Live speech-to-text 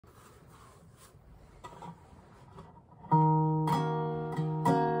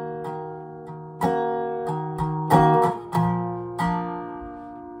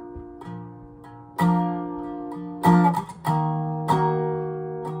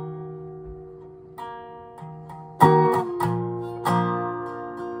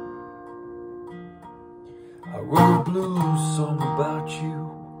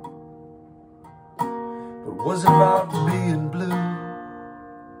wasn't about being blue.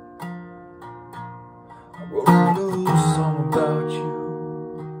 I wrote a blues song about you,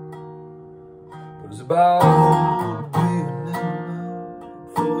 but it's about being in the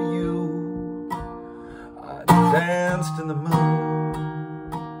mood for you. I danced in the moon,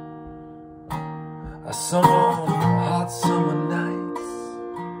 I sung on hot summer nights.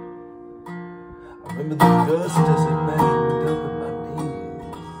 I remember the dust as it banged up at my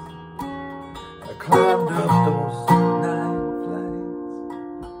knees. I climbed up those night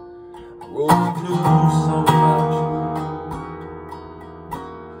flights. I wrote a blues song about you.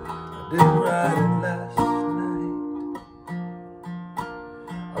 I didn't write it last night.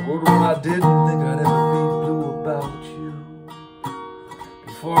 I wrote what I didn't think I'd ever be blue about you.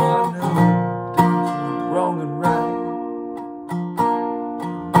 Before I knew things were wrong and right.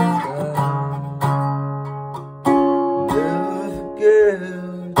 Never forget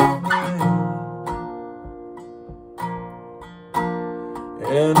your name.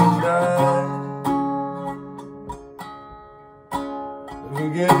 And tonight,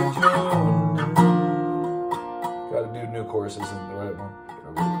 forget your name. Gotta do new chorus, isn't the right one. I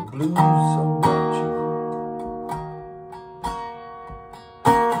wrote a blues song about you.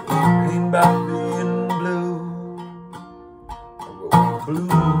 Ain't about being blue. I wrote a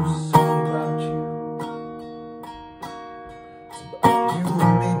blues song about you. It's about you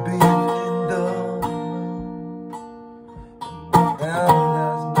and me being in the mood. Now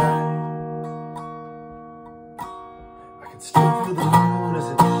last night, I can still feel the moon as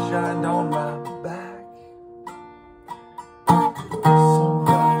it shined on my back. I wrote a song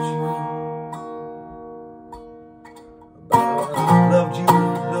about you, about how I loved you, you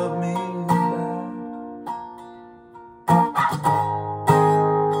loved me back.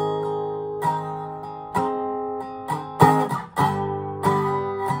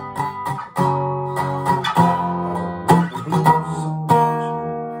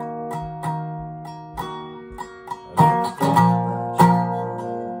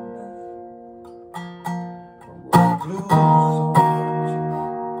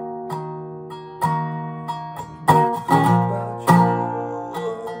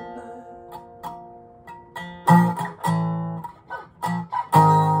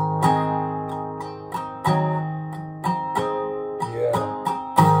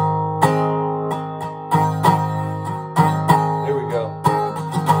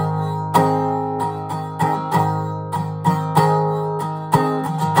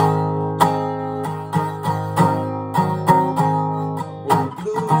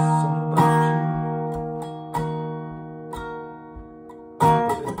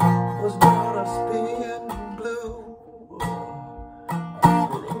 Was not us being blue. I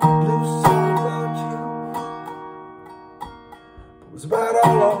wrote a blues song about you. It was about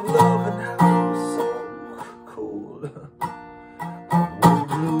all our love and how it was so cool. I wrote a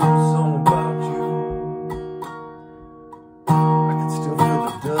blues song about you. I can still feel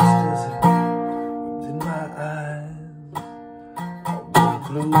the dust as it whipped in my eyes. I wrote a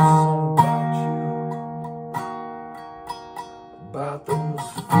blues song about you, about those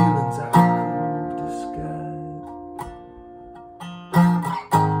feelings I couldn't disguise.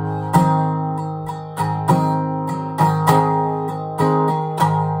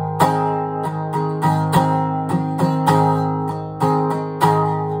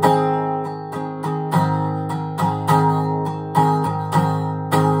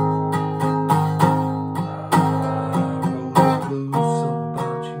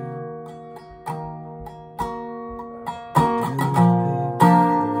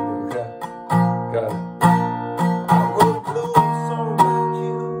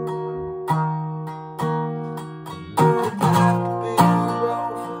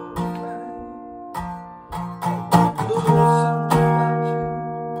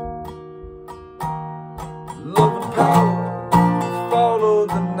 Love and power, follow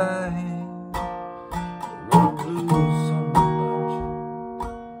the night. I wrote a blues song about you.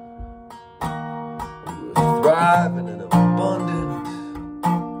 We were thriving and abundant.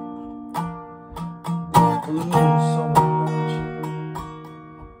 I wrote a blues song about you.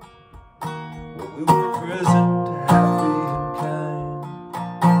 Where we were present, happy and kind.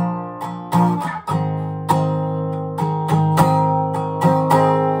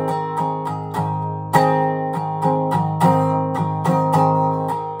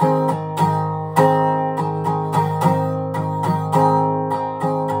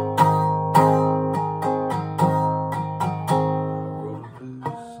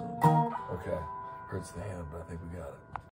 Hurts the hand, but I think we got it.